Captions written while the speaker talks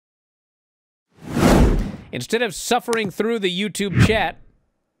Instead of suffering through the YouTube chat,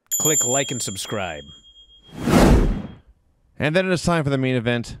 click like and subscribe. And then it is time for the main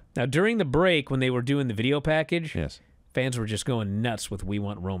event. Now, during the break, when they were doing the video package, Yes. fans were just going nuts with "We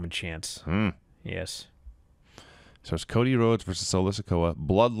Want Roman" chants. Yes. So it's Cody Rhodes versus Solo Sikoa.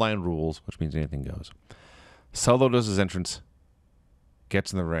 Bloodline rules, which means anything goes. Solo does his entrance,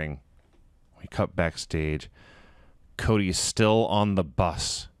 gets in the ring. We cut backstage. Cody is still on the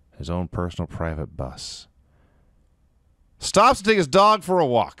bus, his own personal private bus. Stops to take his dog for a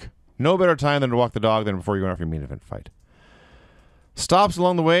walk. No better time than to walk the dog than before you go off your main event fight. Stops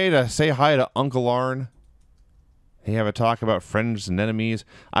along the way to say hi to Uncle Arn. They have a talk about friends and enemies.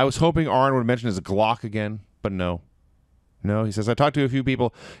 I was hoping Arn would mention his Glock again, but no. No, he says, I talked to a few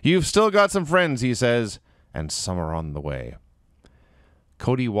people. You've still got some friends, he says, and some are on the way.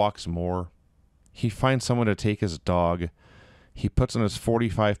 Cody walks more. He finds someone to take his dog. He puts on his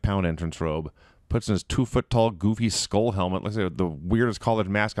 45-pound entrance robe, puts on his 2-foot-tall goofy skull helmet, looks like the weirdest college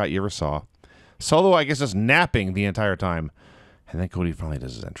mascot you ever saw. Solo, I guess, is napping the entire time. And then Cody finally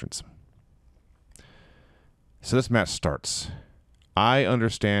does his entrance. So this match starts. I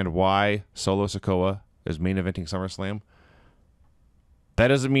understand why Solo Sikoa is main eventing SummerSlam. That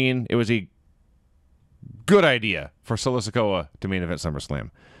doesn't mean it was a good idea for Solo Sikoa to main event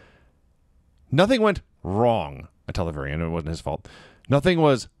SummerSlam. Nothing went wrong until the very end. It wasn't his fault. Nothing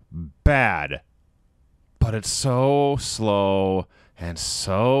was bad. But it's so slow and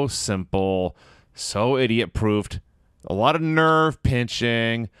so simple, so idiot-proofed. A lot of nerve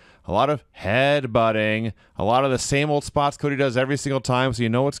pinching, a lot of head butting, a lot of the same old spots Cody does every single time, so you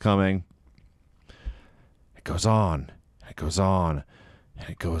know what's coming. It goes on, it goes on, and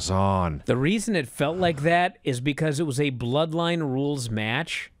it goes on. The reason it felt like that is because it was a Bloodline rules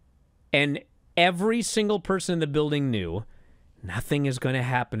match, and every single person in the building knew nothing is going to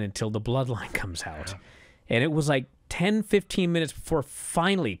happen until the Bloodline comes out. And it was like 10, 15 minutes before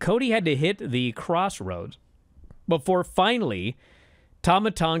finally Cody had to hit the crossroads before finally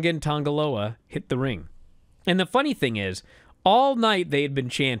Tama Tonga and Tongaloa hit the ring. And the funny thing is, all night they had been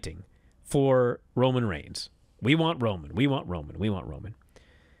chanting for Roman Reigns. We want Roman. We want Roman. We want Roman.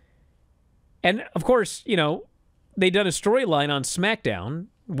 And, of course, you know, they'd done a storyline on SmackDown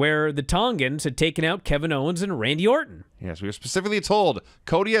where the Tongans had taken out Kevin Owens and Randy Orton. Yes, we were specifically told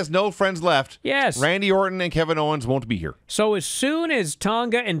Cody has no friends left. Yes. Randy Orton and Kevin Owens won't be here. So as soon as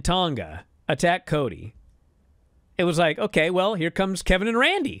Tonga and Tonga attack Cody, it was like, okay, well, here comes Kevin and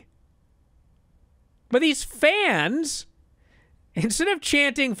Randy. But these fans, instead of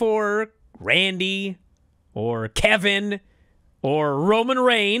chanting for Randy or Kevin or Roman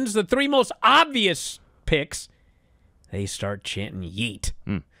Reigns, the three most obvious picks, they start chanting Yeet.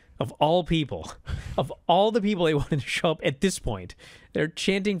 Of all people, of all the people they wanted to show up at this point, they're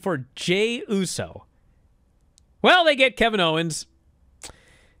chanting for Jey Uso. Well, they get Kevin Owens.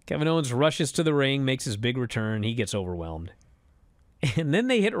 Kevin Owens rushes to the ring, makes his big return. He gets overwhelmed. And then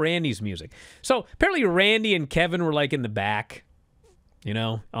they hit Randy's music. So apparently Randy and Kevin were like in the back, you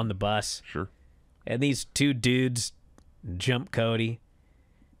know, on the bus. Sure. And these two dudes jump Cody.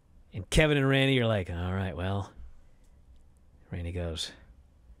 And Kevin and Randy are like, all right, well. Randy goes,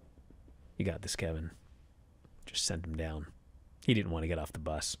 you got this, Kevin. Just send him down. He didn't want to get off the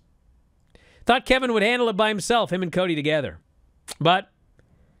bus. Thought Kevin would handle it by himself, him and Cody together. But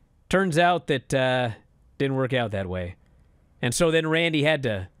turns out that didn't work out that way. And so then Randy had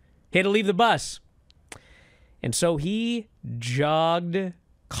to leave the bus. And so he jogged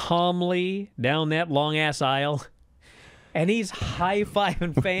calmly down that long-ass aisle. And he's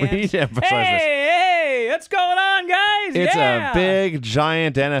high-fiving fans. We need to emphasize this. Hey, what's going on, guys? It's yeah. a big,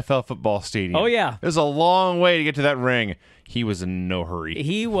 giant NFL football stadium. Oh, yeah. There's a long way to get to that ring. He was in no hurry.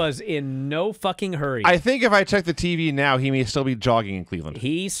 He was in no fucking hurry. I think if I check the TV now, he may still be jogging in Cleveland.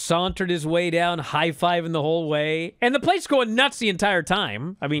 He sauntered his way down, high-fiving the whole way. And the place going nuts the entire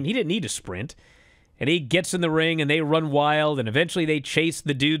time. I mean, he didn't need to sprint. And he gets in the ring, and they run wild, and eventually they chase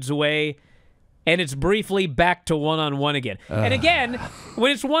the dudes away. And it's briefly back to one-on-one again. And again,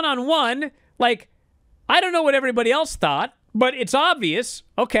 when it's one-on-one, like, I don't know what everybody else thought, but it's obvious.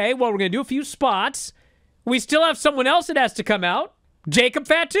 Okay, well, we're going to do a few spots. We still have someone else that has to come out, Jacob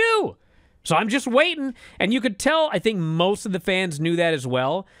Fatu. So I'm just waiting. And you could tell, I think most of the fans knew that as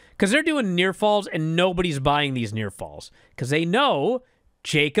well, because they're doing near falls, and nobody's buying these near falls, because they know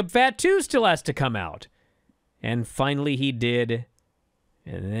Jacob Fatu still has to come out. And finally he did.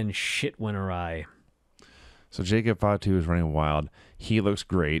 And then shit went awry. So Jacob Fatu is running wild. He looks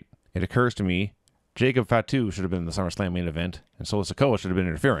great. It occurs to me, Jacob Fatu should have been in the SummerSlam main event, and Solo Sikoa should have been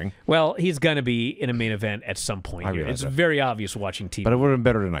interfering. Well, he's going to be in a main event at some point here. It's very obvious watching TV. But it would have been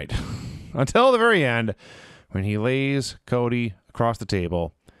better tonight. until the very end when he lays Cody across the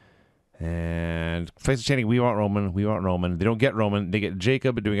table and faces chanting, "We want Roman, we want Roman." They don't get Roman. They get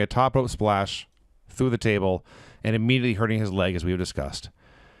Jacob doing a top rope splash through the table and immediately hurting his leg, as we have discussed.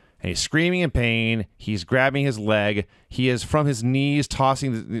 And he's screaming in pain. He's grabbing his leg. He is from his knees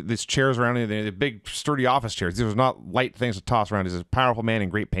tossing these chairs around. The big, sturdy office chairs. These are not light things to toss around. He's a powerful man in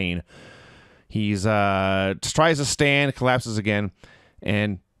great pain. He's tries to stand, collapses again.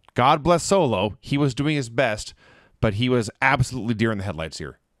 And God bless Solo. He was doing his best, but he was absolutely deer in the headlights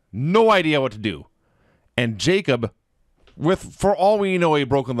here. No idea what to do. And Jacob, for all we know, a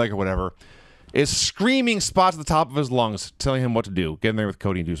broken leg or whatever, is screaming spots at the top of his lungs, telling him what to do. Get in there with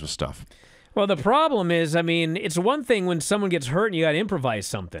Cody and do some stuff. Well, the problem is, I mean, it's one thing when someone gets hurt and you got to improvise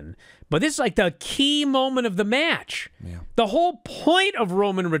something, but this is like the key moment of the match. Yeah. The whole point of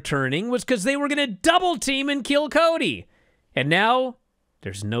Roman returning was because they were going to double team and kill Cody. And now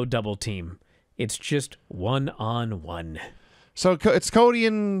there's no double team. It's just one-on-one. So it's Cody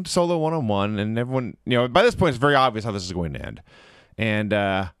and Solo one-on-one, and everyone, by this point, it's very obvious how this is going to end. And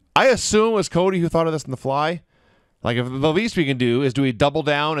I assume it was Cody who thought of this on the fly. Like, if the least we can do is do a double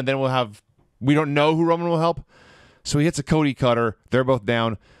down, and then we don't know who Roman will help. So he hits a Cody cutter. They're both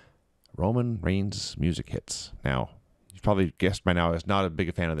down. Roman Reigns' music hits. Now, you've probably guessed by now, I was not as big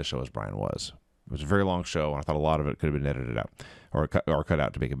a fan of the show as Bryan was. It was a very long show, and I thought a lot of it could have been edited out or cut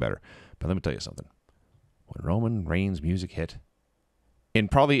out to make it better. But let me tell you something. When Roman Reigns' music hit,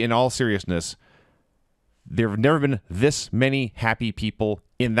 probably in all seriousness, there have never been this many happy people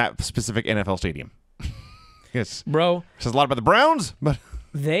in that specific NFL stadium. Yes. Bro. Says a lot about the Browns, but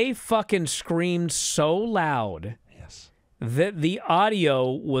they fucking screamed so loud. Yes. That the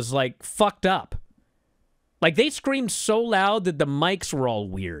audio was like fucked up. Like they screamed so loud that the mics were all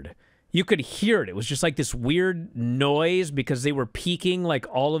weird. You could hear it. It was just like this weird noise because they were peaking like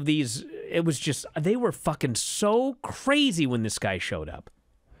all of these. It was just, they were fucking so crazy when this guy showed up.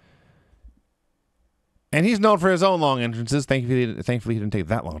 And he's known for his own long entrances. Thankfully, he didn't take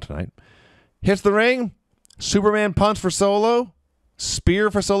that long tonight. Hits the ring. Superman punch for Solo.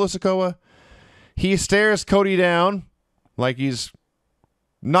 Spear for Solo Sikoa. He stares Cody down like he's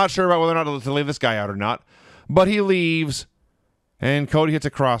not sure about whether or not to leave this guy out or not. But he leaves. And Cody hits a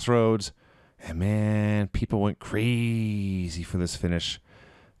crossroads. And man, people went crazy for this finish.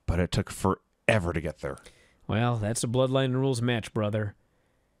 But it took forever to get there. Well, that's a Bloodline Rules match, brother.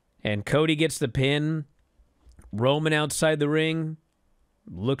 And Cody gets the pin. Roman outside the ring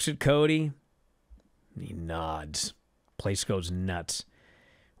looks at Cody. He nods. Place goes nuts.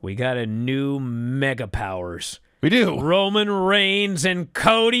 We got a new Mega Powers. We do. Roman Reigns and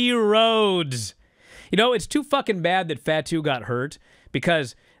Cody Rhodes. You know, it's too fucking bad that Fatu got hurt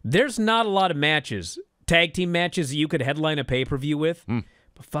because there's not a lot of matches, tag team matches that you could headline a pay-per-view with.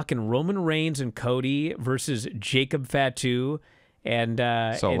 But fucking Roman Reigns and Cody versus Jacob Fatu and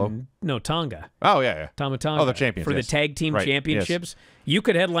Solo. Tonga. Oh, yeah. Tama Tonga. Oh, the champions. For the tag team championships. Yes. You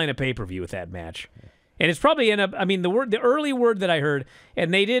could headline a pay-per-view with that match. And it's probably I mean, the early word that I heard,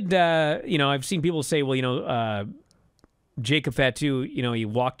 and they did, I've seen people say, well, Jacob Fatu, he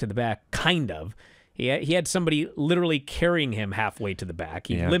walked to the back, kind of. He had somebody literally carrying him halfway to the back.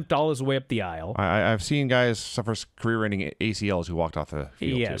 He limped all his way up the aisle. I've seen guys suffer career-ending ACLs who walked off the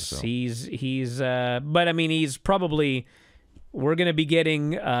field, yes, too. So. he's but I mean, he's probably, we're going to be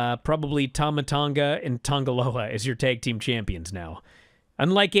getting probably Tama Tonga and Tongaloa as your tag team champions now.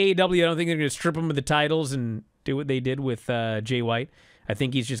 Unlike AEW, I don't think they're going to strip him of the titles and do what they did with Jay White. I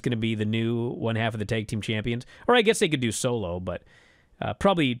think he's just going to be the new one half of the tag team champions. Or I guess they could do Solo, but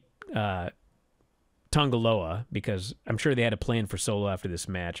probably Tongaloa, because I'm sure they had a plan for Solo after this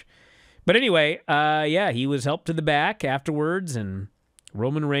match. But anyway, he was helped to the back afterwards, and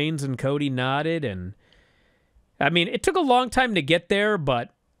Roman Reigns and Cody nodded. And I mean, it took a long time to get there,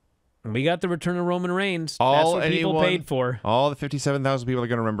 but we got the return of Roman Reigns. That's what people paid for. All the 57,000 people are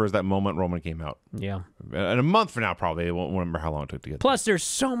going to remember is that moment Roman came out. Yeah. In a month from now, probably. They won't remember how long it took to get Plus, there's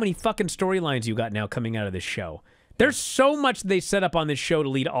so many fucking storylines you got now coming out of this show. There's so much they set up on this show to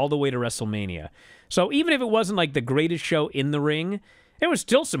lead all the way to WrestleMania. So even if it wasn't like the greatest show in the ring, there was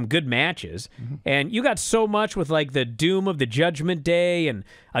still some good matches. And you got so much with like the doom of the Judgment Day and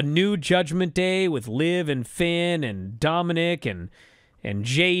a new Judgment Day with Liv and Finn and Dominic and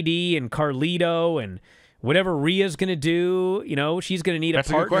JD and Carlito and whatever Rhea's going to do. She's going to need a partner.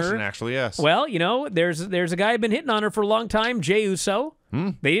 That's a good question, actually, yes. Well, there's a guy been hitting on her for a long time, Jey Uso.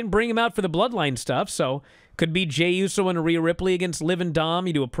 They didn't bring him out for the Bloodline stuff, so could be Jey Uso and Rhea Ripley against Liv and Dom.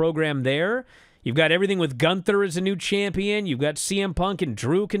 You do a program there. You've got everything with Gunther as a new champion. You've got CM Punk and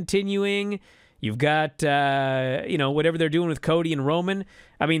Drew continuing. You've got, you know, whatever they're doing with Cody and Roman.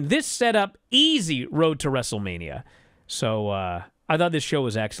 I mean, this set up easy road to WrestleMania. So I thought this show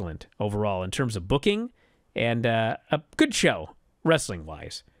was excellent overall in terms of booking and a good show,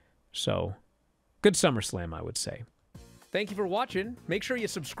 wrestling-wise. So, good SummerSlam, I would say. Thank you for watching. Make sure you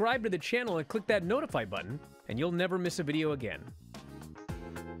subscribe to the channel and click that notify button, and you'll never miss a video again.